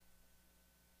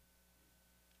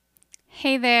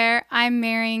Hey there, I'm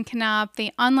Marion Knopp,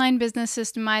 the online business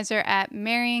systemizer at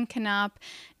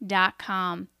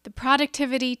marionknopp.com. The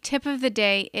productivity tip of the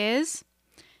day is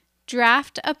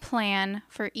draft a plan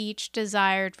for each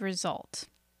desired result.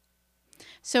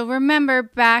 So remember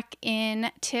back in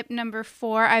tip number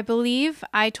 4, I believe,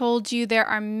 I told you there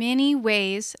are many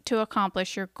ways to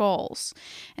accomplish your goals.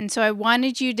 And so I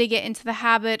wanted you to get into the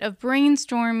habit of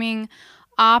brainstorming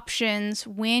options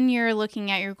when you're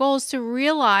looking at your goals to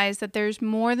realize that there's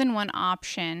more than one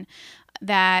option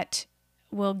that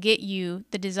will get you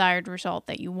the desired result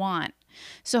that you want.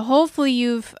 So hopefully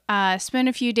you've spent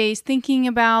a few days thinking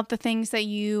about the things that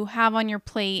you have on your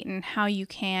plate and how you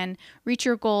can reach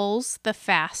your goals the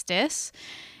fastest.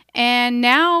 And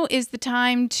now is the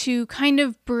time to kind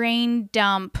of brain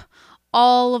dump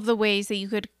all of the ways that you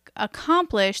could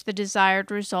accomplish the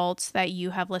desired results that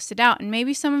you have listed out. And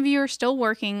maybe some of you are still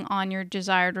working on your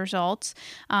desired results.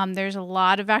 There's a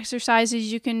lot of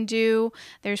exercises you can do.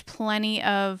 There's plenty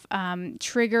of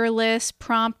trigger lists,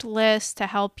 prompt lists to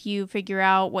help you figure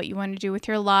out what you want to do with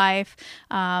your life.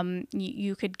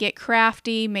 You could get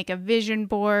crafty, make a vision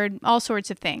board, all sorts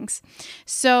of things.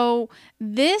 So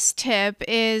this tip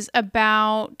is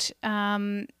about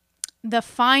the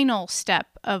final step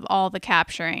of all the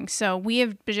capturing. So we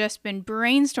have just been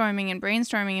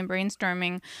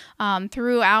brainstorming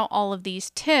throughout all of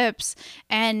these tips.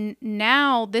 And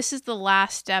now this is the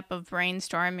last step of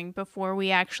brainstorming before we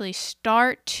actually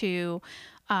start to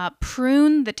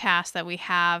prune the tasks that we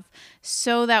have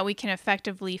so that we can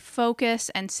effectively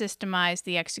focus and systemize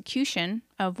the execution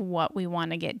of what we want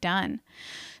to get done.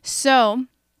 So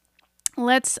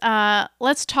let's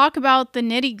talk about the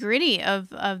nitty-gritty of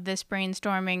this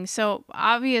brainstorming. So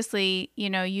obviously,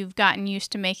 you've gotten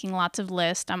used to making lots of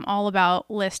lists. I'm all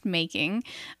about list making.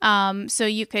 So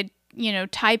you could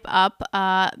type up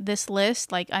this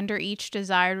list, like under each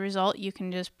desired result. You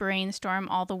can just brainstorm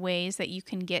all the ways that you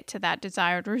can get to that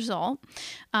desired result.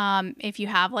 If you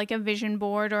have like a vision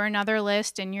board or another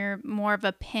list and you're more of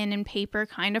a pen and paper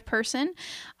kind of person,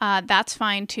 that's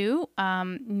fine too.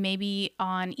 Maybe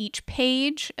on each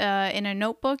page in a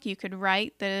notebook, you could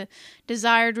write the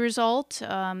desired result,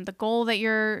 the goal that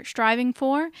you're striving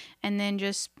for, and then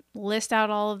just list out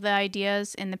all of the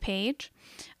ideas in the page.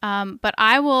 But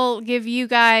I will give you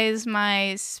guys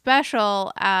my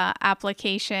special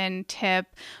application tip,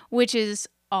 which is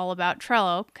all about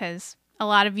Trello, because a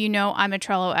lot of you know I'm a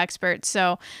Trello expert.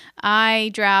 So I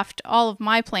draft all of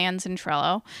my plans in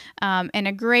Trello. And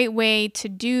a great way to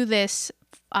do this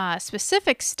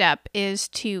specific step is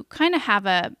to kind of have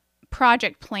a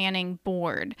project planning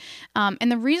board.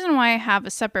 And the reason why I have a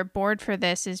separate board for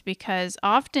this is because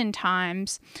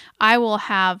oftentimes I will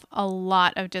have a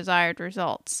lot of desired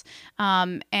results.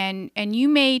 And you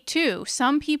may too.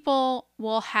 Some people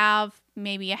will have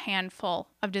maybe a handful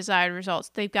of desired results.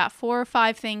 They've got 4 or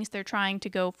 5 things they're trying to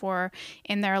go for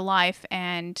in their life,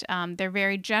 and they're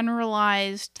very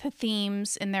generalized to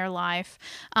themes in their life.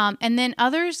 And then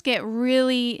others get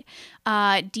really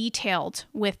detailed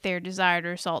with their desired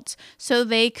results. So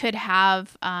they could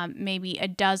have maybe a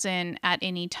dozen at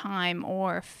any time,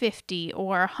 or 50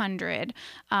 or 100.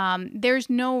 There's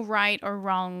no right or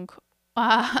wrong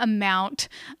amount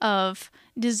of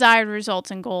desired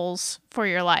results and goals for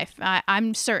your life.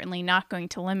 I'm certainly not going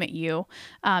to limit you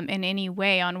in any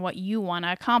way on what you want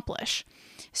to accomplish.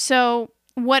 So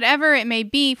whatever it may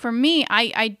be, for me,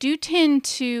 I do tend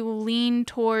to lean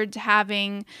towards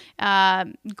having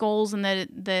goals in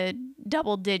the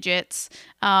double digits.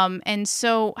 And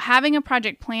so having a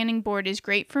project planning board is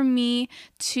great for me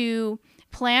to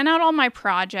plan out all my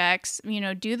projects,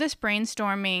 do this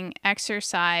brainstorming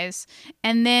exercise.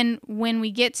 And then when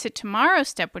we get to tomorrow's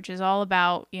step, which is all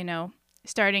about,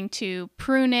 starting to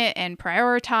prune it and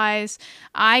prioritize,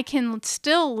 I can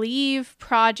still leave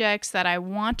projects that I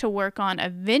want to work on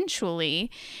eventually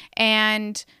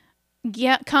and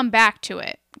come back to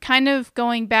it. Kind of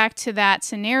going back to that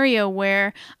scenario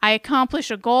where I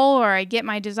accomplish a goal or I get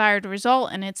my desired result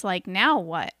and it's like, now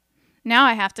what? Now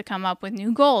I have to come up with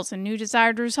new goals and new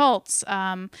desired results,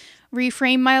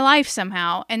 reframe my life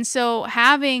somehow. And so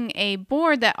having a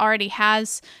board that already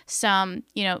has some,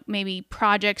 maybe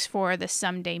projects for the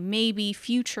someday, maybe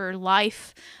future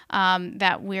life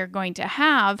that we're going to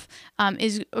have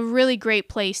is a really great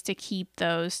place to keep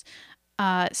those.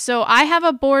 So I have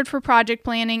a board for project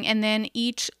planning, and then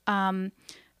each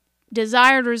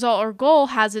desired result or goal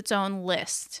has its own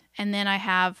list. And then I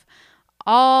have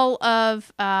all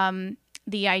of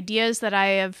the ideas that I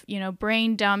have,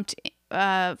 brain dumped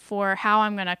for how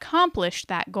I'm going to accomplish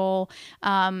that goal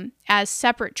as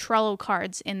separate Trello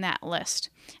cards in that list.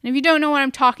 And if you don't know what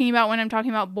I'm talking about when I'm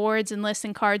talking about boards and lists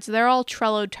and cards, they're all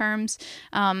Trello terms.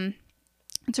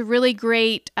 It's a really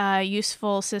great,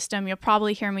 useful system. You'll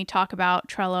probably hear me talk about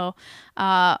Trello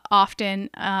often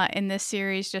in this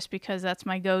series just because that's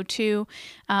my go-to.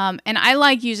 And I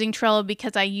like using Trello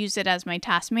because I use it as my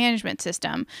task management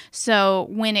system. So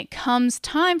when it comes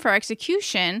time for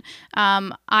execution,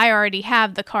 I already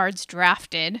have the cards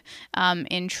drafted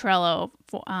in Trello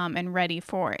and ready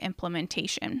for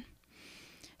implementation.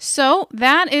 So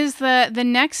that is the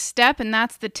next step, and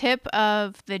that's the tip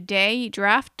of the day.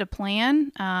 Draft a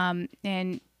plan,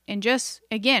 and just,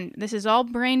 again, this is all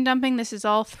brain dumping. This is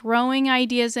all throwing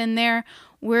ideas in there.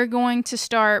 We're going to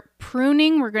start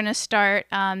pruning. We're going to start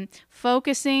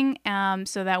focusing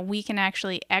so that we can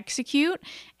actually execute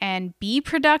and be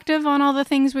productive on all the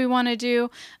things we want to do.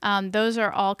 Those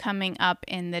are all coming up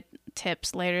in the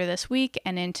tips later this week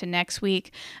and into next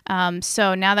week.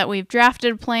 So now that we've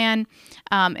drafted a plan,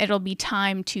 it'll be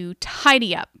time to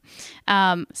tidy up.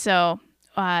 So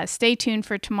stay tuned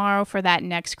for tomorrow for that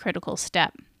next critical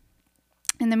step.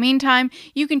 In the meantime,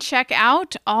 you can check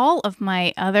out all of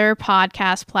my other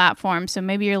podcast platforms. So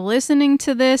maybe you're listening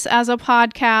to this as a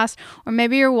podcast, or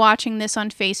maybe you're watching this on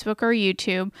Facebook or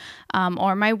YouTube,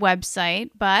 or my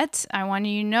website. But I want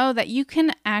you to know that you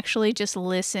can actually just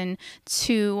listen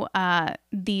to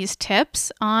these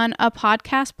tips on a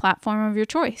podcast platform of your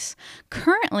choice.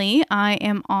 Currently, I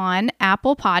am on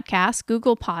Apple Podcasts,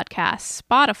 Google Podcasts,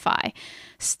 Spotify,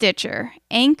 Stitcher,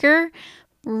 Anchor,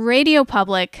 Radio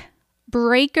Public,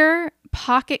 Breaker,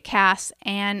 Pocket Cast,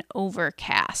 and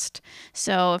Overcast.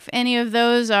 So if any of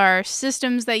those are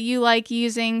systems that you like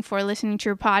using for listening to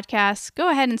your podcasts, go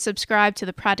ahead and subscribe to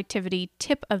the Productivity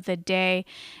Tip of the Day,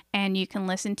 and you can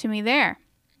listen to me there.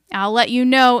 I'll let you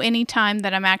know anytime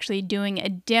that I'm actually doing a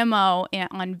demo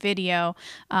on video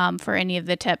for any of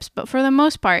the tips. But for the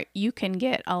most part, you can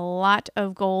get a lot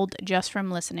of gold just from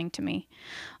listening to me.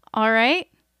 All right.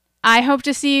 I hope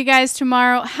to see you guys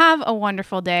tomorrow. Have a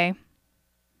wonderful day.